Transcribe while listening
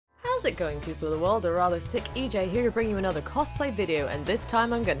How's it going, people of the world? A rather sick EJ here to bring you another cosplay video, and this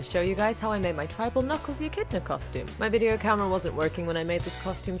time I'm going to show you guys how I made my tribal Knuckles the Echidna costume. My video camera wasn't working when I made this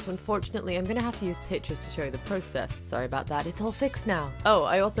costume, so unfortunately I'm going to have to use pictures to show you the process. Sorry about that, it's all fixed now. Oh,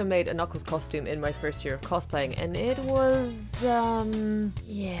 I also made a Knuckles costume in my first year of cosplaying, and it was,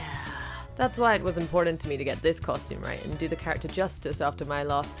 yeah. That's why it was important to me to get this costume right and do the character justice after my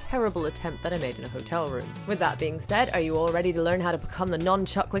last terrible attempt that I made in a hotel room. With that being said, are you all ready to learn how to become the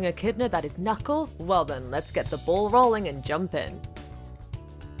non-chuckling echidna that is Knuckles? Well then, let's get the ball rolling and jump in.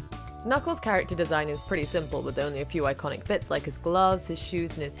 Knuckles' character design is pretty simple, with only a few iconic bits like his gloves, his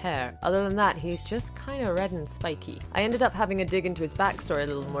shoes, and his hair. Other than that, he's just kinda red and spiky. I ended up having a dig into his backstory a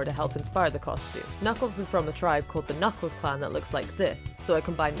little more to help inspire the costume. Knuckles is from a tribe called the Knuckles clan that looks like this, so I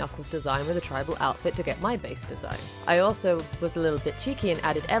combined Knuckles' design with a tribal outfit to get my base design. I also was a little bit cheeky and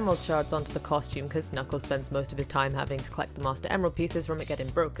added emerald shards onto the costume because Knuckles spends most of his time having to collect the master emerald pieces from it getting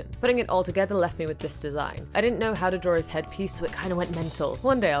broken. Putting it all together left me with this design. I didn't know how to draw his headpiece, so it kinda went mental.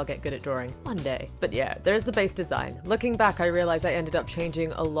 One day I'll get good at drawing. One day. But yeah, there's the base design. Looking back, I realized I ended up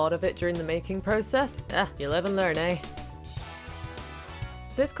changing a lot of it during the making process. You live and learn, eh?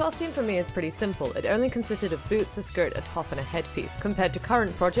 This costume for me is pretty simple. It only consisted of boots, a skirt, a top, and a headpiece. Compared to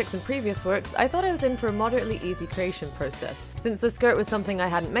current projects and previous works, I thought I was in for a moderately easy creation process. Since the skirt was something I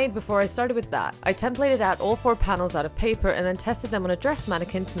hadn't made before, I started with that. I templated out all 4 panels out of paper and then tested them on a dress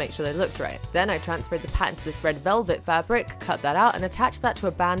mannequin to make sure they looked right. Then I transferred the pattern to this red velvet fabric, cut that out, and attached that to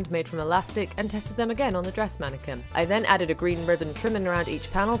a band made from elastic and tested them again on the dress mannequin. I then added a green ribbon trimming around each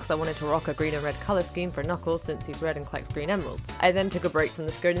panel because I wanted to rock a green and red color scheme for Knuckles since he's red and collects green emeralds. I then took a break from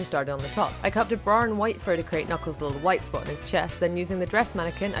the skirt and started on the top. I covered a bra and white fur to create Knuckles' little white spot on his chest, then using the dress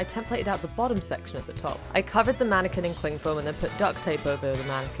mannequin, I templated out the bottom section at the top. I covered the mannequin in cling foam and then put duct tape over the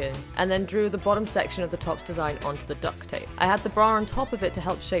mannequin, and then drew the bottom section of the top's design onto the duct tape. I had the bra on top of it to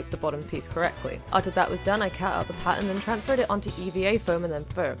help shape the bottom piece correctly. After that was done, I cut out the pattern and transferred it onto EVA foam and then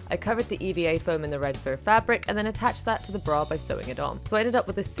fur. I covered the EVA foam in the red fur fabric and then attached that to the bra by sewing it on. So I ended up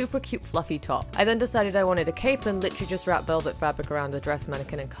with this super cute fluffy top. I then decided I wanted a cape and literally just wrapped velvet fabric around the dress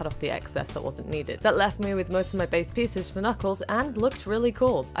mannequin and cut off the excess that wasn't needed. That left me with most of my base pieces for Knuckles and looked really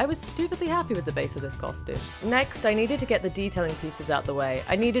cool. I was stupidly happy with the base of this costume. Next, I needed to get the detailing pieces out the way.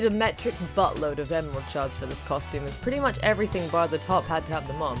 I needed a metric buttload of emerald shards for this costume, as pretty much everything bar the top had to have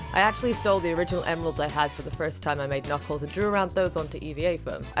them on. I actually stole the original emeralds I had for the first time I made Knuckles and drew around those onto EVA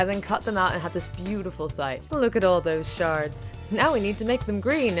foam. I then cut them out and had this beautiful sight. Look at all those shards. Now we need to make them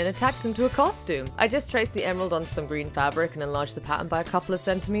green and attach them to a costume. I just traced the emerald onto some green fabric and enlarged the pattern by a couple of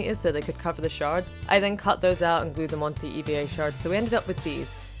centimeters so they could cover the shards. I then cut those out and glued them onto the EVA shards, so we ended up with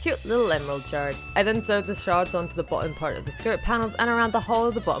these cute little emerald shards. I then sewed the shards onto the bottom part of the skirt panels and around the whole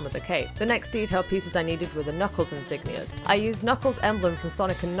of the bottom of the cape. The next detail pieces I needed were the Knuckles insignias. I used Knuckles' emblem from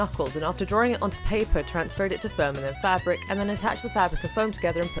Sonic and Knuckles, and after drawing it onto paper, transferred it to foam and then fabric, and then attached the fabric and foam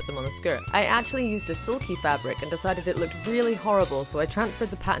together and put them on the skirt. I actually used a silky fabric and decided it looked really horrible, so I transferred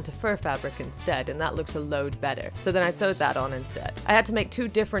the pattern to fur fabric instead, and that looked a load better. So then I sewed that on instead. I had to make 2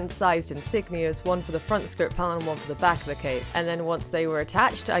 different sized insignias, one for the front skirt panel and one for the back of the cape. And then once they were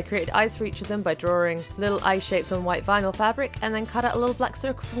attached, I created eyes for each of them by drawing little eye shapes on white vinyl fabric, and then cut out a little black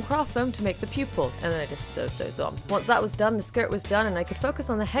circle from craft foam to make the pupil, and then I just sewed those on. Once that was done, the skirt was done and I could focus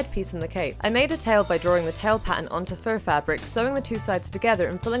on the headpiece and the cape. I made a tail by drawing the tail pattern onto fur fabric, sewing the 2 sides together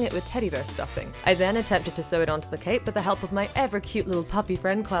and filling it with teddy bear stuffing. I then attempted to sew it onto the cape with the help of my ever cute little puppy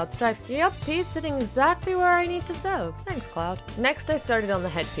friend Cloud Strife. Yup, he's sitting exactly where I need to sew. Thanks, Cloud. Next I started on the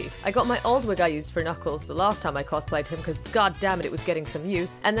headpiece. I got my old wig I used for Knuckles the last time I cosplayed him because god damn it was getting some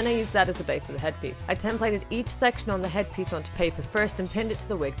use, and then I used that as the base of the headpiece. I templated each section on the headpiece onto paper first and pinned it to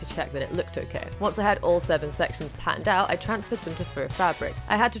the wig to check that it looked okay. Once I had all 7 sections patterned out, I transferred them to fur fabric.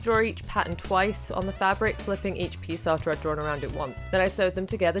 I had to draw each pattern twice on the fabric, flipping each piece after I'd drawn around it once. Then I sewed them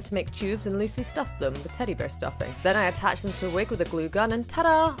together to make tubes and loosely stuffed them with teddy bear stuffing. Then I attached them to a wig with a glue gun and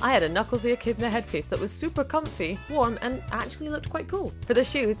ta-da! I had a Knuckles the Echidna headpiece that was super comfy, warm, and actually looked quite cool. For the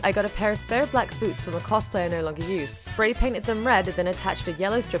shoes, I got a pair of spare black boots from a cosplay I no longer use, spray painted them red, and then attached a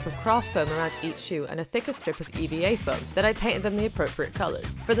yellow strip of craft foam around each shoe and a thicker strip of EVA foam. Then I painted them the appropriate colours.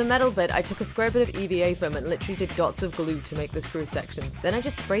 For the metal bit, I took a square bit of EVA foam and literally did dots of glue to make the screw sections. Then I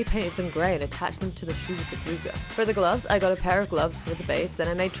just spray painted them grey and attached them to the shoe with the glue gun. For the gloves, I got a pair of gloves for the base, then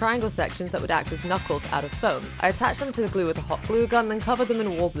I made triangle sections that would act as Knuckles out of foam. I attached them to the glue with a hot glue gun, then covered them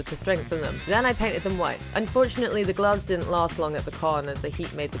in Warbler to strengthen them. Then I painted them white. Unfortunately, the gloves didn't last long at the con as the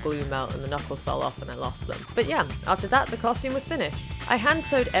heat made the glue melt and the knuckles fell off and I lost them. But yeah, after that the costume was finished. I hand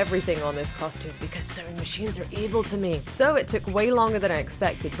hand-sewed everything on this costume because sewing machines are evil to me. So it took way longer than I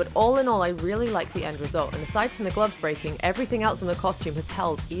expected, but all in all I really like the end result, and aside from the gloves breaking, everything else on the costume has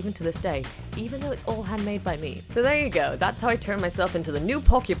held even to this day, even though it's all handmade by me. So there you go, that's how I turned myself into the new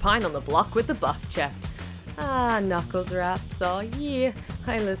porcupine on the block with the buff chest. Ah, Knuckles raps, aw yeah.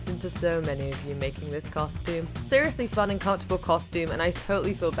 I listened to so many of you making this costume. Seriously fun and comfortable costume, and I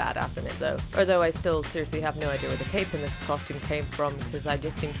totally feel badass in it though. Although I still seriously have no idea where the cape in this costume came from, because I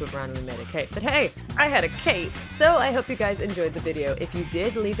just seem to have randomly made a cape. But hey, I had a cape! So I hope you guys enjoyed the video. If you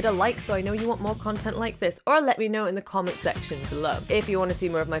did, leave it a like so I know you want more content like this, or let me know in the comment section below. If you want to see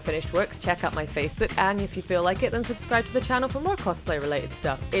more of my finished works, check out my Facebook, and if you feel like it, then subscribe to the channel for more cosplay related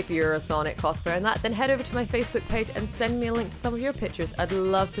stuff. If you're a Sonic cosplayer and that, then head over to my Facebook page and send me a link to some of your pictures. I'd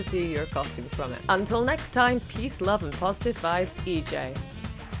love to see your costumes from it. Until next time, peace, love, and positive vibes, EJ.